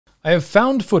I have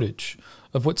found footage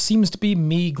of what seems to be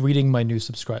me greeting my new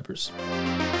subscribers.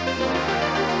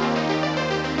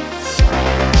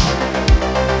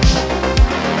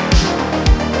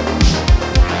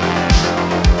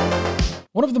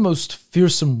 One of the most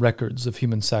fearsome records of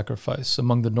human sacrifice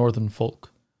among the northern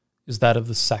folk is that of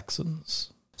the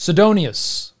Saxons.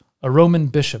 Sidonius, a Roman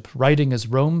bishop writing as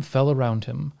Rome fell around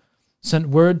him, sent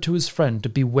word to his friend to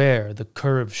beware the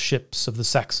curved ships of the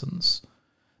Saxons,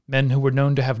 men who were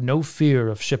known to have no fear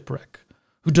of shipwreck,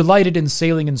 who delighted in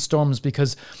sailing in storms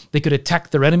because they could attack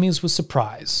their enemies with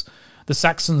surprise. The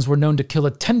Saxons were known to kill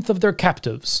 1/10 of their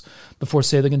captives before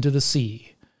sailing into the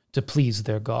sea to please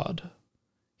their god.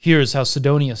 Here's how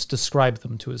Sidonius described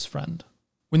them to his friend.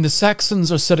 When the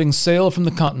Saxons are setting sail from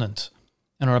the continent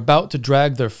and are about to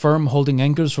drag their firm-holding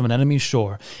anchors from an enemy's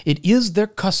shore, it is their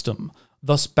custom,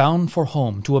 thus bound for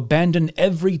home, to abandon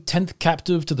every 10th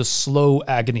captive to the slow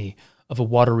agony of a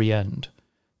watery end,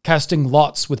 casting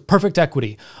lots with perfect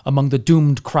equity among the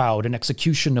doomed crowd in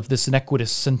execution of this iniquitous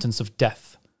sentence of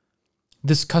death.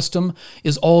 This custom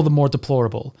is all the more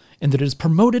deplorable in that it is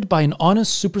promoted by an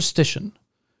honest superstition.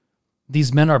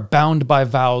 These men are bound by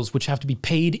vows which have to be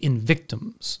paid in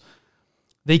victims.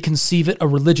 They conceive it a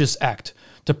religious act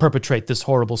to perpetrate this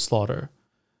horrible slaughter,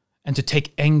 and to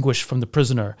take anguish from the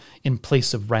prisoner in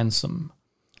place of ransom.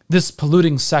 This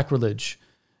polluting sacrilege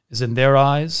is in their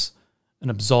eyes an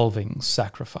absolving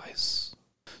sacrifice.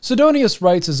 Sidonius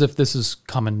writes as if this is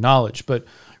common knowledge, but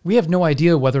we have no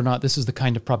idea whether or not this is the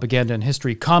kind of propaganda in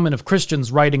history common of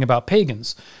Christians writing about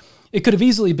pagans. It could have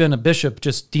easily been a bishop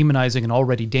just demonizing an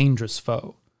already dangerous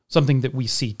foe, something that we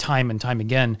see time and time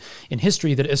again in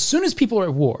history, that as soon as people are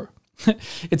at war,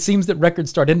 it seems that records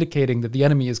start indicating that the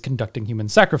enemy is conducting human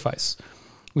sacrifice.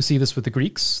 We see this with the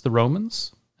Greeks, the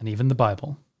Romans, and even the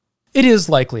Bible. It is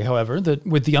likely, however, that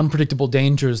with the unpredictable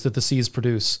dangers that the seas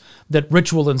produce, that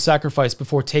ritual and sacrifice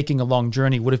before taking a long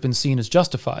journey would have been seen as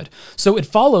justified. So it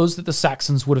follows that the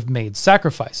Saxons would have made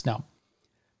sacrifice. Now,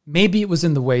 maybe it was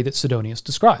in the way that Sidonius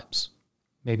describes.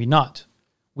 Maybe not.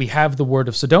 We have the word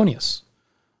of Sidonius.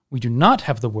 We do not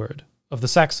have the word of the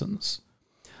Saxons.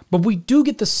 But we do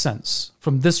get the sense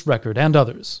from this record and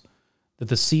others that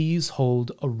the seas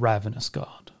hold a ravenous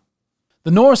god.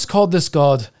 The Norse called this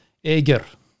god Ægir,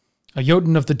 a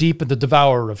Jotun of the deep and the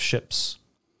devourer of ships.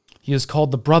 He is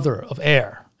called the brother of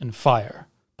air and fire,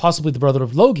 possibly the brother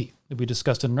of Logi that we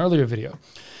discussed in an earlier video.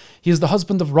 He is the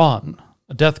husband of Rán,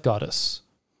 a death goddess,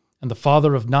 and the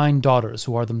father of 9 daughters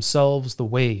who are themselves the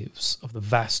waves of the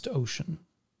vast ocean.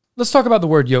 Let's talk about the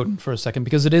word Jotun for a second,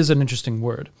 because it is an interesting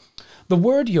word. The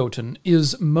word Jotun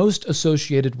is most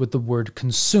associated with the word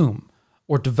consume,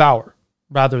 or devour,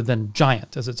 rather than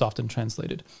giant, as it's often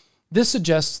translated. This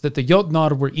suggests that the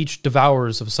Jotnar were each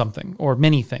devourers of something, or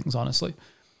many things, honestly.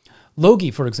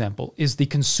 Logi, for example, is the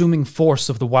consuming force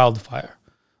of the wildfire.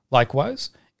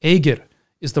 Likewise, Ægir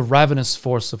is the ravenous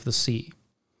force of the sea.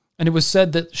 And it was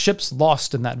said that ships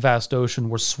lost in that vast ocean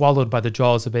were swallowed by the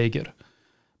jaws of Ægir.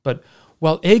 But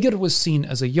while Ægir was seen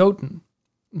as a Jotun,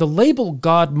 the label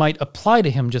god might apply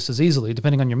to him just as easily,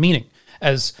 depending on your meaning,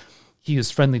 as he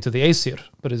is friendly to the Aesir,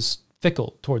 but is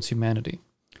fickle towards humanity.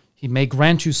 He may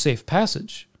grant you safe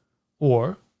passage,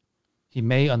 or he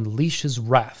may unleash his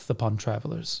wrath upon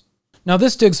travelers. Now,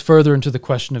 this digs further into the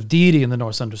question of deity in the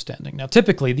Norse understanding. Now,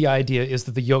 typically, the idea is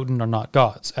that the Jotun are not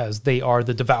gods, as they are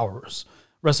the devourers.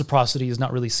 Reciprocity is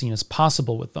not really seen as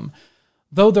possible with them,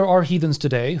 though there are heathens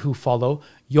today who follow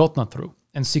Jotnatru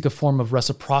and seek a form of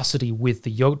reciprocity with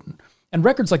the Jotun. And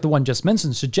records like the one just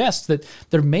mentioned suggest that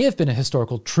there may have been a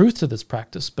historical truth to this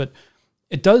practice, but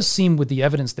it does seem with the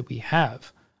evidence that we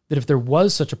have that if there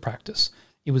was such a practice,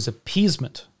 it was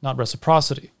appeasement, not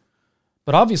reciprocity.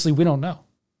 But obviously we don't know.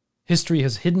 History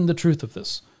has hidden the truth of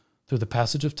this through the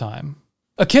passage of time.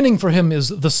 A kinning for him is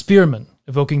the spearman,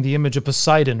 evoking the image of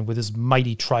Poseidon with his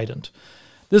mighty trident.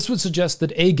 This would suggest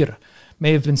that Ægir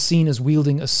may have been seen as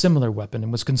wielding a similar weapon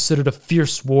and was considered a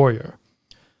fierce warrior.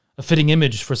 A fitting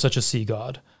image for such a sea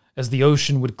god, as the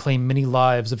ocean would claim many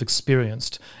lives of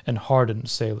experienced and hardened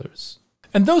sailors.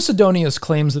 And though Sidonius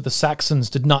claims that the Saxons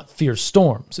did not fear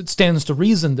storms, it stands to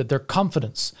reason that their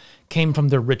confidence came from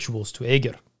their rituals to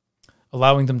Ægir,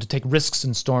 allowing them to take risks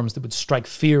in storms that would strike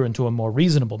fear into a more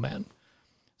reasonable man,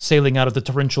 sailing out of the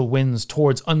torrential winds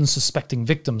towards unsuspecting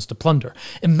victims to plunder.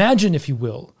 Imagine, if you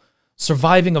will,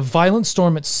 surviving a violent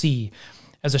storm at sea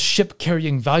as a ship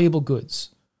carrying valuable goods,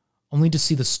 only to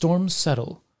see the storm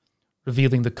settle,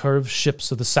 revealing the curved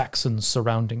ships of the Saxons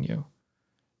surrounding you.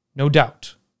 No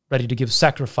doubt, ready to give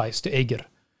sacrifice to Ægir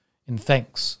in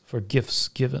thanks for gifts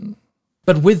given.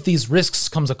 But with these risks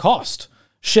comes a cost.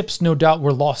 Ships no doubt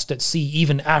were lost at sea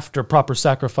even after proper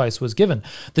sacrifice was given.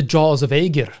 The jaws of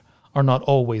Aegir are not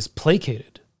always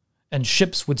placated, and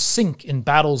ships would sink in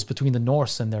battles between the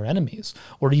Norse and their enemies,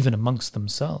 or even amongst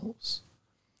themselves.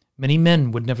 Many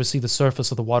men would never see the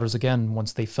surface of the waters again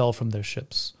once they fell from their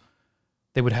ships.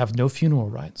 They would have no funeral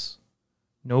rites,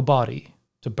 no body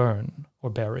to burn or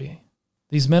bury.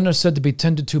 These men are said to be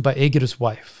tended to by Aegir's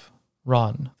wife,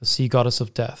 Rán, the sea goddess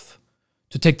of death.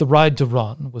 To take the ride to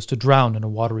Rán was to drown in a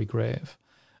watery grave.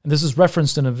 And this is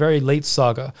referenced in a very late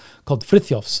saga called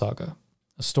Frithjof's Saga,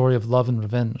 a story of love and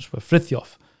revenge, where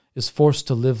Frithjof is forced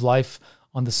to live life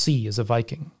on the sea as a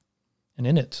Viking. And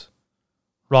in it,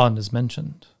 Rán is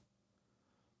mentioned.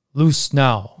 Loose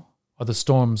now are the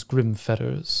storm's grim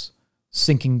fetters,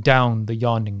 sinking down the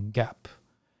yawning gap,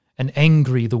 and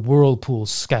angry the whirlpool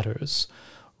scatters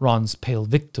Rán's pale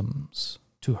victims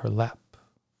to her lap.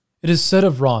 It is said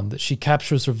of Rán that she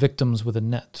captures her victims with a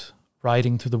net,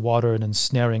 riding through the water and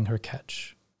ensnaring her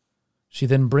catch. She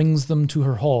then brings them to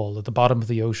her hall at the bottom of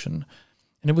the ocean,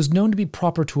 and it was known to be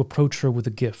proper to approach her with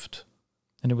a gift,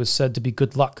 and it was said to be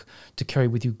good luck to carry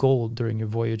with you gold during your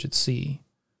voyage at sea.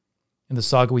 In the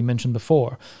saga we mentioned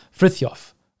before,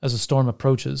 Frithjof, as a storm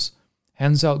approaches,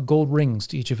 hands out gold rings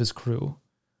to each of his crew,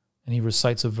 and he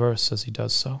recites a verse as he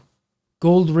does so.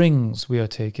 Gold rings we are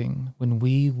taking when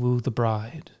we woo the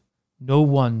bride. No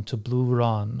one to blue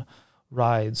Rán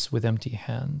rides with empty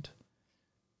hand.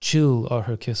 Chill are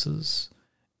her kisses,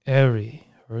 airy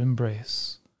her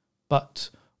embrace, but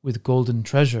with golden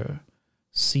treasure,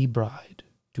 sea bride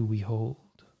do we hold.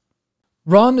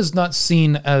 Rán is not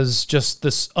seen as just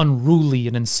this unruly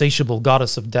and insatiable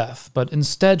goddess of death, but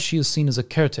instead she is seen as a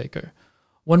caretaker.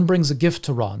 One brings a gift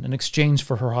to Rán in exchange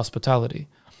for her hospitality.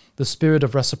 The spirit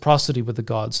of reciprocity with the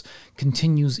gods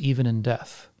continues even in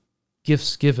death.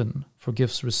 Gifts given for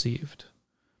gifts received.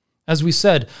 As we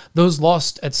said, those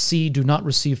lost at sea do not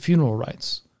receive funeral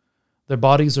rites. Their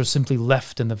bodies are simply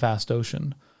left in the vast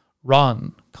ocean.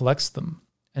 Rán collects them,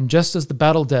 and just as the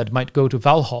battle dead might go to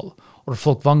Valhall or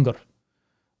Folkvangur,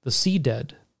 the sea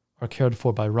dead are cared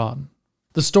for by Rán.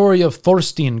 The story of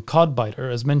Thorstein Cod-Biter,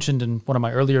 as mentioned in one of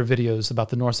my earlier videos about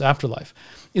the Norse afterlife,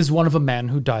 is one of a man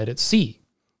who died at sea,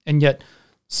 and yet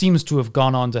seems to have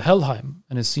gone on to Helheim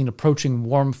and is seen approaching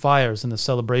warm fires in the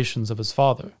celebrations of his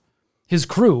father. His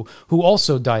crew, who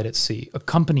also died at sea,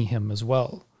 accompany him as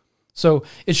well. So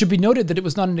it should be noted that it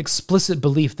was not an explicit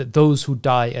belief that those who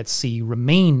die at sea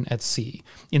remain at sea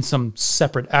in some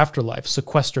separate afterlife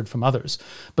sequestered from others,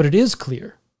 but it is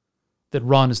clear that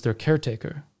Rán is their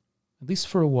caretaker, at least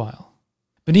for a while.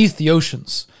 Beneath the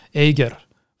oceans, Ægir,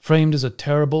 framed as a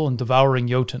terrible and devouring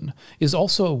Jotun, is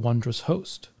also a wondrous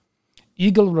host.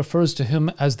 Egil refers to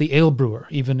him as the ale brewer,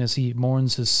 even as he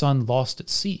mourns his son lost at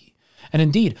sea. And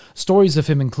indeed, stories of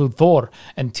him include Thor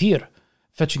and Tyr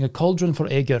fetching a cauldron for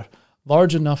Ægir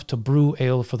large enough to brew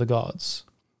ale for the gods.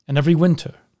 And every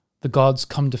winter, the gods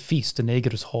come to feast in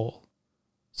Ægir's hall.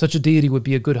 Such a deity would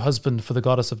be a good husband for the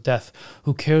goddess of death,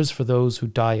 who cares for those who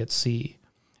die at sea,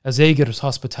 as Ægir's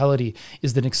hospitality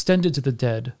is then extended to the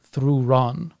dead through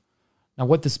Rán. Now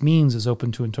what this means is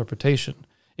open to interpretation.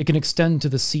 It can extend to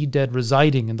the sea dead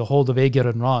residing in the hold of Ægir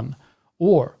and Rán,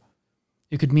 or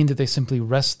it could mean that they simply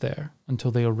rest there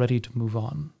until they are ready to move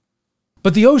on.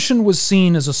 But the ocean was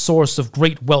seen as a source of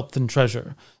great wealth and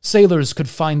treasure. Sailors could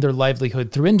find their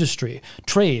livelihood through industry,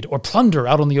 trade, or plunder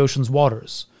out on the ocean's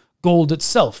waters. Gold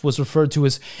itself was referred to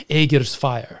as Ægir's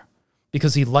fire,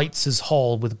 because he lights his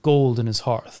hall with gold in his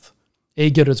hearth.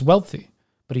 Ægir is wealthy,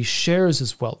 but he shares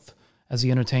his wealth as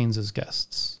he entertains his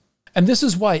guests. And this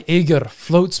is why Ægir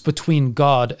floats between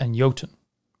god and Jotun.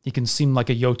 He can seem like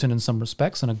a Jotun in some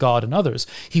respects and a god in others.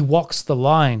 He walks the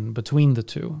line between the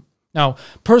two. Now,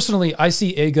 personally, I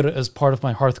see Ægir as part of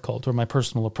my hearth cult, or my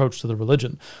personal approach to the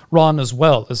religion. Rán as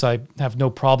well, as I have no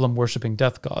problem worshipping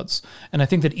death gods. And I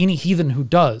think that any heathen who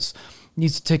does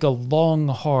needs to take a long,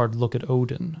 hard look at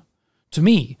Odin. To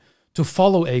me, to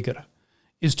follow Ægir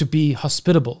is to be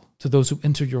hospitable to those who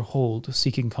enter your hold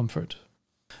seeking comfort.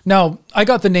 Now, I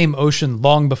got the name Ocean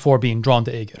long before being drawn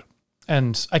to Ægir,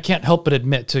 and I can't help but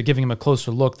admit to giving him a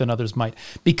closer look than others might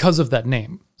because of that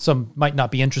name. Some might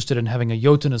not be interested in having a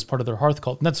Jotun as part of their hearth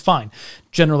cult, and that's fine.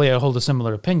 Generally, I hold a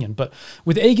similar opinion, but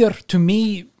with Ægir, to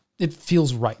me, it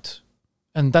feels right.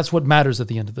 And that's what matters at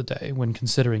the end of the day when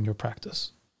considering your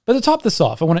practice. But to top this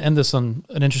off, I want to end this on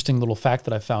an interesting little fact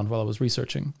that I found while I was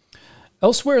researching.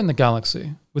 Elsewhere in the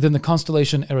galaxy, within the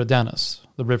constellation Eridanus,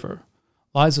 the river,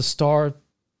 lies a star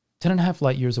 10.5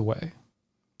 light years away.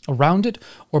 Around it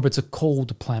orbits a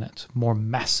cold planet, more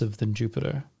massive than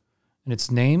Jupiter, and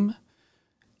its name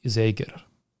is Ægir,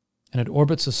 and it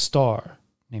orbits a star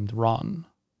named Rán.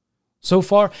 So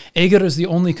far, Aegir is the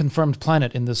only confirmed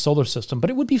planet in this solar system, but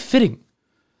it would be fitting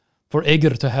for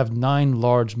Aegir to have 9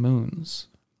 large moons,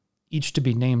 each to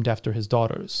be named after his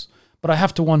daughters. But I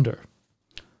have to wonder,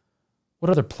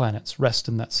 what other planets rest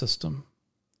in that system,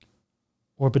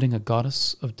 orbiting a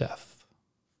goddess of death?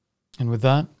 And with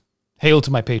that, hail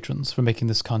to my patrons for making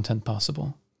this content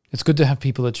possible. It's good to have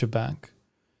people at your back.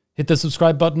 Hit the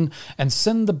subscribe button and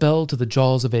send the bell to the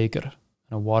jaws of Aegir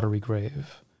in a watery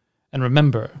grave. And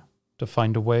remember to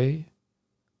find a way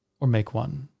or make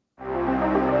one.